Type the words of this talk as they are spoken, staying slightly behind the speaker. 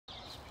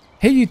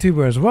Hey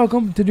YouTubers,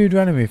 welcome to Dude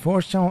Anime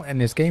 4 channel and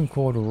this game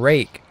called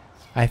Rake.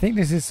 I think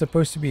this is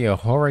supposed to be a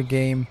horror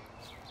game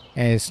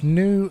and it's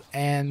new,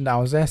 and I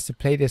was asked to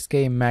play this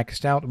game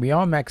maxed out. We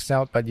are maxed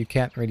out, but you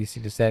can't really see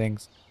the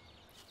settings.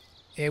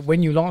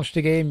 When you launch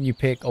the game, you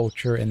pick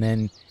Ultra and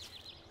then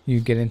you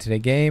get into the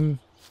game.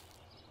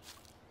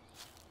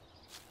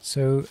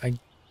 So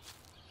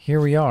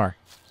here we are.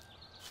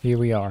 Here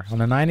we are. On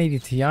the 980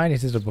 Ti,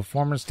 this is a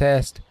performance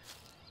test.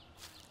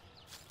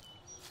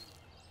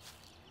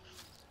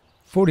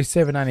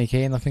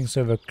 4790K, nothing's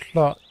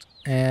overclocked,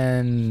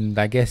 and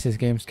I guess this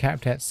game's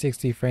capped at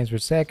 60 frames per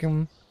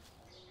second.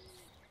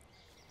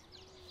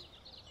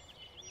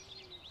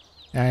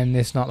 And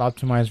it's not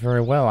optimized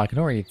very well. I can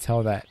already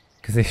tell that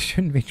because it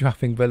shouldn't be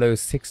dropping below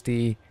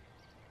 60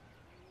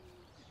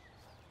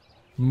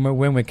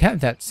 when we're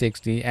capped at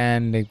 60,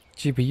 and the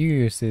GPU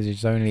usage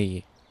is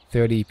only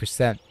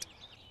 30%.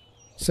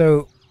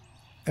 So,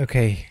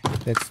 okay,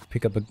 let's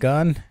pick up a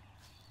gun.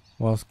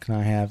 What else can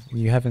I have?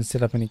 You haven't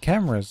set up any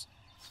cameras.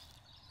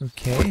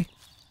 Okay.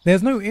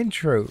 There's no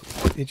intro.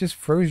 It just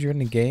throws you in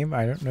the game.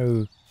 I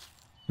don't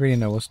really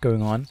know what's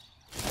going on.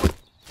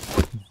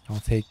 I'll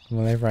take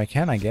whatever I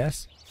can, I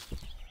guess.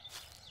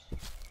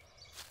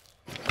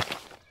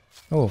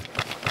 Oh.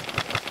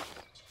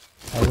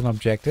 That was an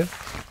objective.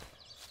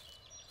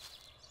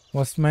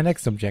 What's my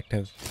next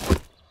objective?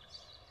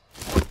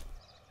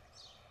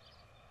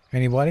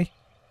 Anybody?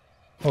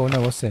 Oh no,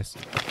 what's this?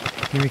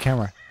 Give me a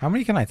camera. How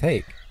many can I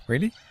take?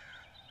 Really?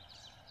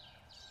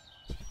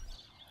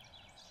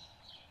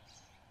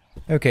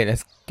 Okay,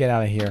 let's get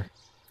out of here.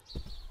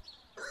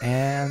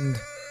 And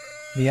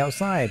the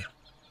outside.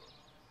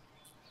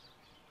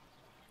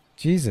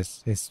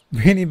 Jesus, it's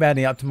really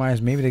badly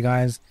optimized. Maybe the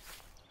guys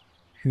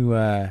who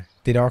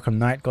did Arkham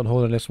Knight got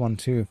hold of this one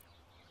too.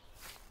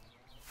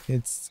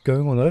 It's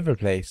going all over the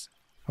place.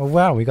 Oh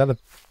wow, we got a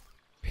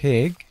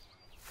pig.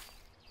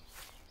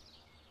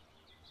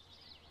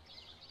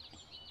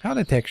 How are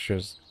the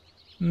textures?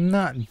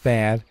 Not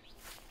bad,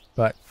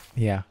 but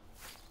yeah.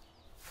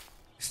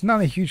 It's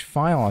not a huge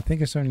file. I think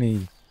it's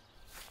only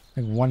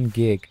like 1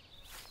 gig.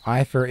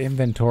 I for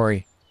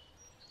inventory.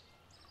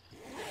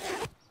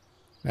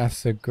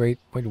 That's a great...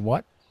 Wait,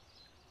 what?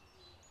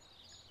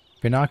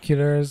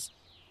 Binoculars.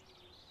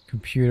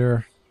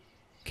 Computer.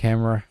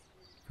 Camera.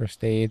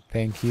 First aid.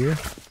 Thank you.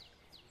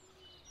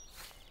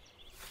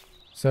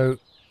 So...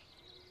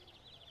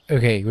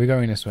 Okay, we're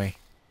going this way.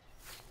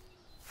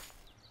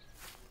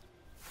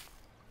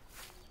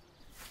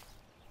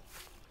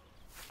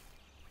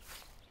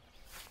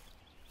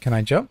 Can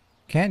I jump?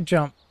 Can't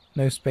jump.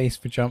 No space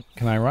for jump.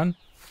 Can I run?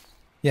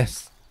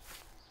 Yes.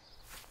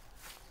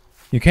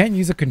 You can't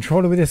use a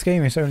controller with this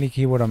game. It's only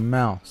keyboard and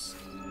mouse.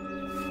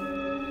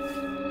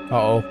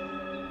 Uh-oh.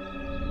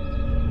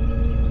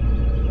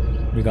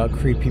 We got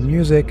creepy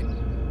music.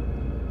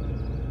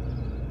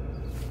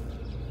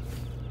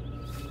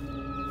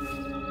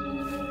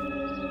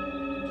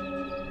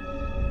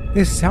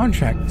 This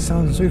soundtrack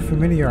sounds so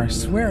familiar. I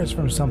swear it's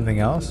from something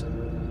else.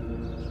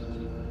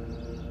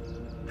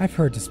 I've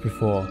heard this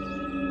before.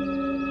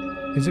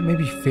 Is it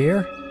maybe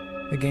Fear?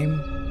 The game?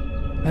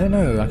 I don't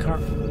know. I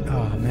can't...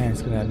 Oh man,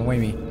 it's gonna annoy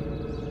me.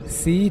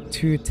 C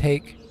to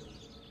take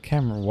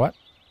camera. What?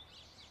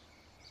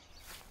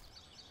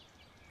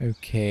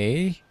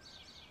 Okay.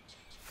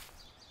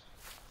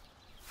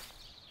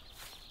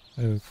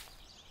 Oh.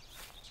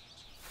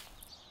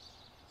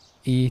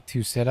 E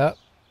to set up.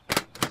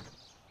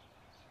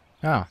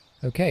 Ah,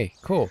 okay,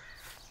 cool.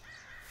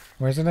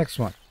 Where's the next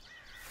one?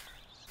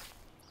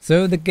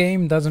 So the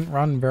game doesn't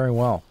run very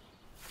well.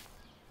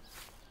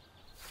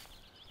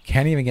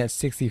 Can't even get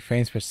 60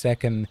 frames per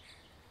second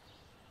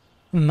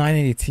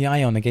 980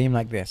 Ti on a game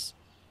like this.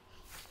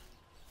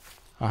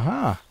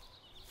 Aha!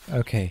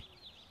 Okay.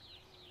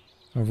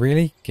 Oh,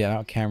 really? Get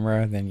out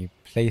camera, then you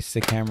place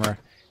the camera,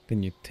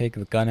 then you take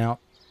the gun out.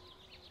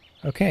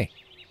 Okay.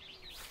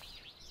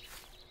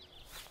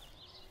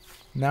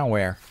 Now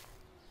where?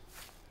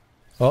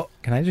 Oh,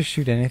 can I just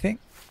shoot anything?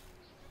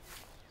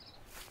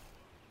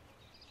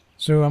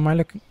 So am I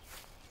looking...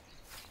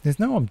 There's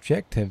no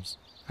objectives.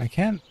 I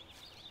can't...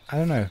 I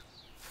don't know.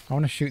 I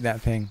want to shoot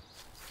that thing.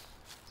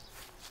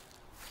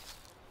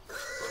 It's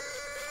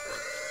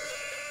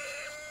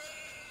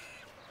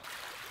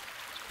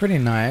pretty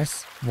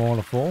nice.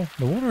 Waterfall.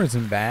 The water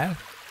isn't bad.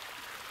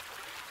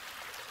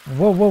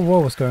 Whoa, whoa, whoa.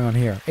 What's going on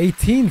here?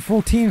 18,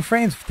 14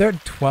 frames,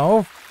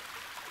 12.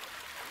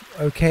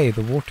 Okay,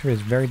 the water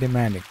is very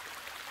demanding.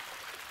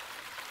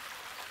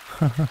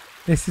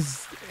 This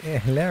is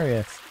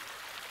hilarious.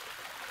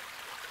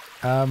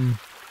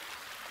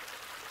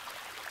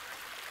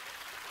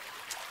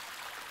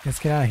 Let's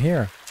get out of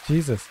here.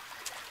 Jesus.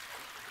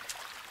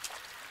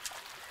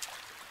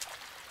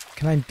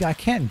 I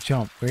can't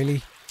jump,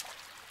 really?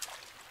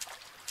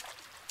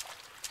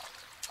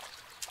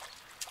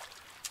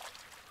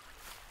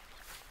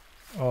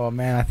 Oh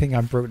man, I think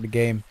I broke the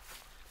game.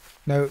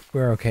 No,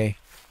 we're okay.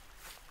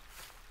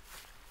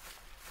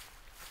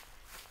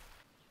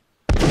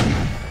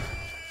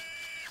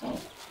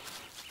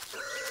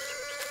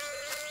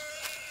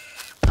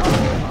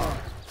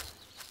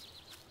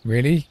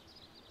 Really?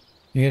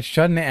 You get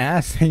shot in the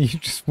ass and you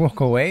just walk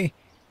away?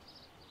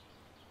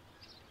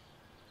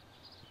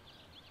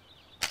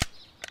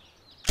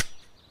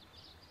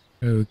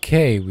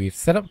 Okay, we've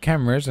set up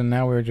cameras and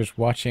now we're just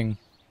watching.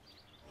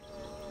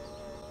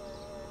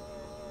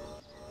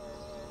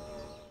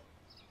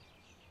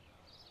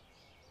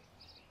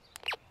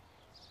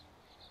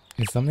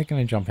 Is something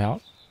gonna jump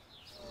out?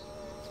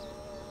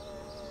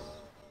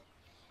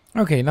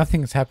 Okay,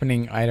 nothing's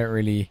happening. I don't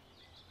really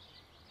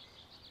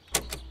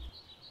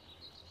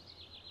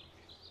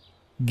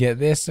get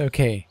this.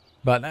 Okay,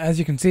 but as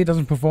you can see, it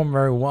doesn't perform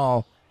very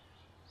well.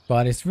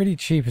 But it's really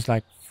cheap. It's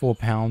like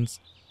 £4.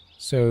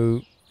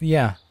 So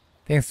yeah,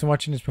 thanks for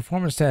watching this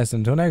performance test.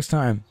 Until next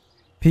time,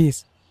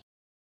 peace.